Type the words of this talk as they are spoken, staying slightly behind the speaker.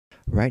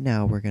right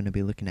now we're going to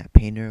be looking at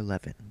Painter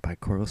 11 by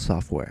Corel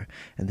Software,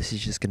 and this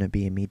is just going to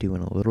be me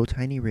doing a little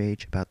tiny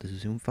rage about the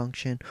zoom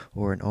function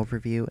or an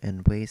overview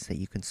and ways that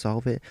you can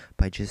solve it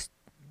by just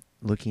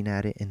looking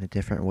at it in a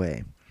different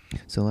way.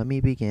 So let me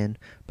begin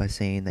by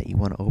saying that you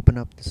want to open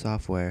up the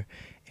software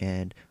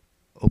and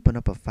open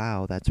up a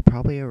file that's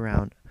probably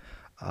around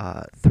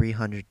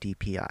 300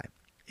 dpi.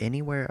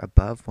 Anywhere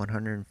above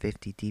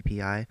 150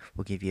 dpi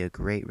will give you a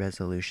great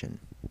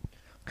resolution.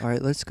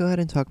 Alright, let's go ahead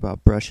and talk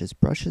about brushes.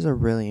 Brushes are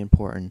really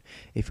important.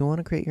 If you want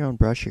to create your own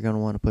brush, you're going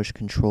to want to push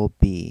Control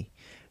B.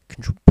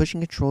 Pushing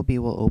Control B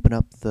will open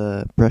up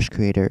the brush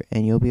creator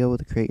and you'll be able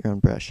to create your own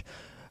brush.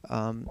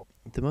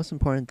 The most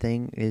important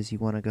thing is you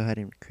want to go ahead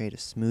and create a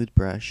smooth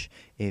brush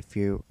if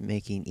you're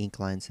making ink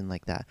lines and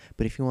like that.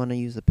 But if you want to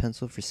use a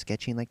pencil for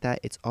sketching like that,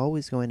 it's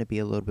always going to be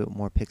a little bit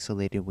more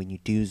pixelated when you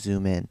do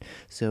zoom in.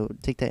 So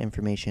take that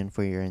information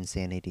for your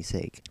insanity's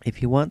sake.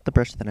 If you want the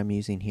brush that I'm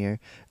using here,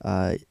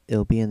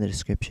 it'll be in the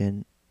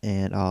description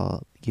and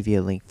I'll give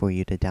you a link for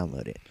you to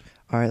download it.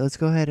 Alright, let's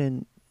go ahead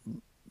and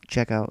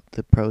check out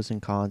the pros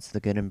and cons, the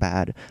good and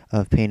bad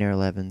of Painter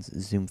 11's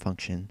zoom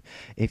function.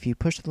 If you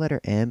push the letter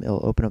M,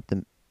 it'll open up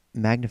the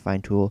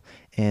magnifying tool,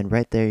 and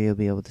right there you'll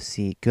be able to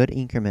see good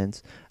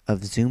increments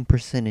of zoom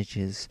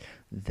percentages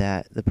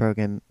that the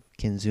program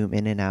can zoom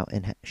in and out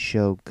and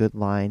show good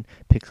line,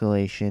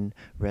 pixelation,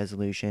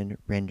 resolution,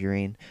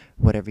 rendering,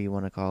 whatever you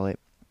want to call it.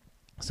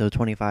 So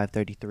 25,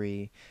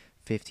 33,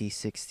 50,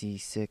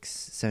 66,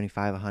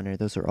 75, 100,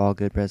 those are all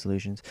good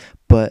resolutions.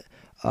 But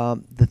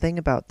the thing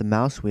about the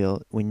mouse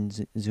wheel when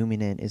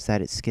zooming in is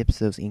that it skips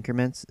those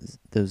increments,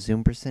 those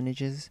zoom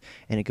percentages,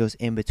 and it goes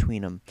in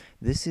between them.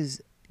 This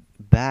is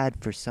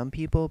bad for some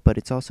people, but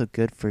it's also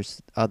good for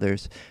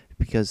others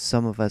because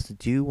some of us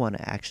do want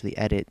to actually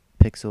edit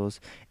pixels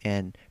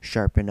and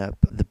sharpen up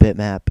the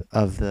bitmap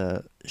of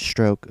the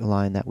stroke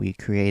line that we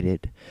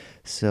created.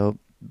 So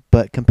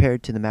but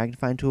compared to the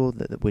magnifying tool,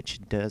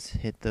 which does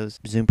hit those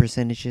zoom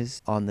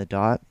percentages on the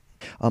dot,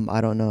 I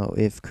don't know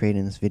if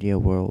creating this video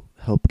will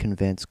help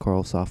convince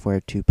Corel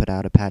Software to put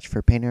out a patch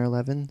for Painter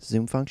 11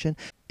 zoom function.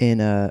 In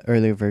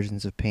earlier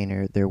versions of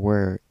Painter, there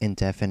were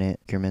indefinite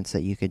increments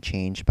that you could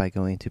change by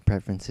going to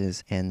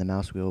preferences, and the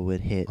mouse wheel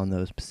would hit on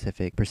those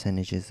specific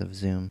percentages of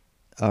zoom.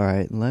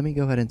 Alright, let me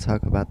go ahead and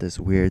talk about this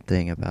weird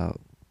thing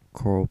about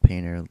Corel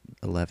Painter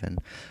 11.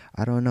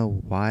 I don't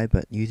know why,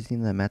 but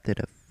using the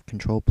method of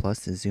Control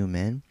plus to zoom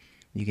in,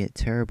 you get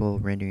terrible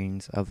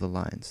renderings of the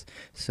lines.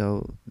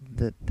 So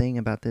the thing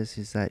about this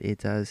is that it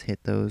does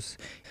hit those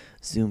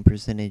zoom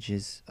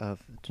percentages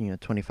of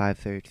 25,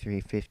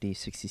 33, 50,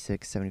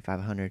 66, 75,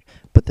 100.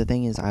 But the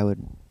thing is, I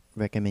would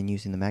recommend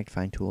using the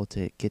magnifying tool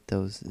to get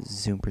those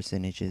zoom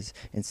percentages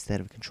instead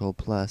of Control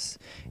plus,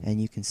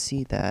 and you can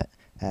see that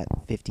at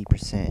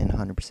 50% and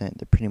 100%,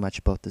 they're pretty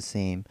much both the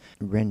same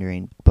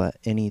rendering, but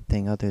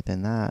anything other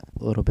than that,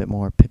 a little bit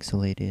more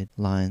pixelated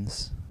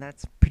lines.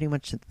 That's pretty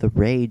much the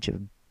rage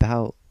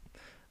about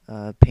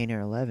Painter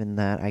 11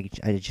 that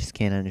I just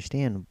can't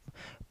understand.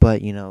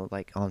 But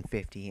like on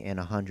 50 and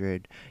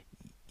 100,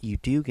 you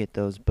do get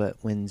those, but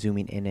when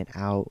zooming in and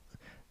out,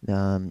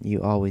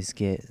 you always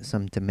get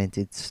some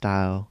demented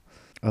style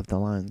of the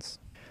lines.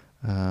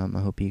 I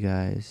hope you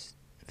guys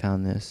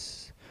found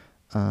this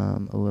a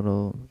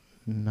little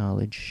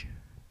knowledge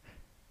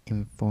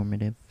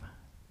informative.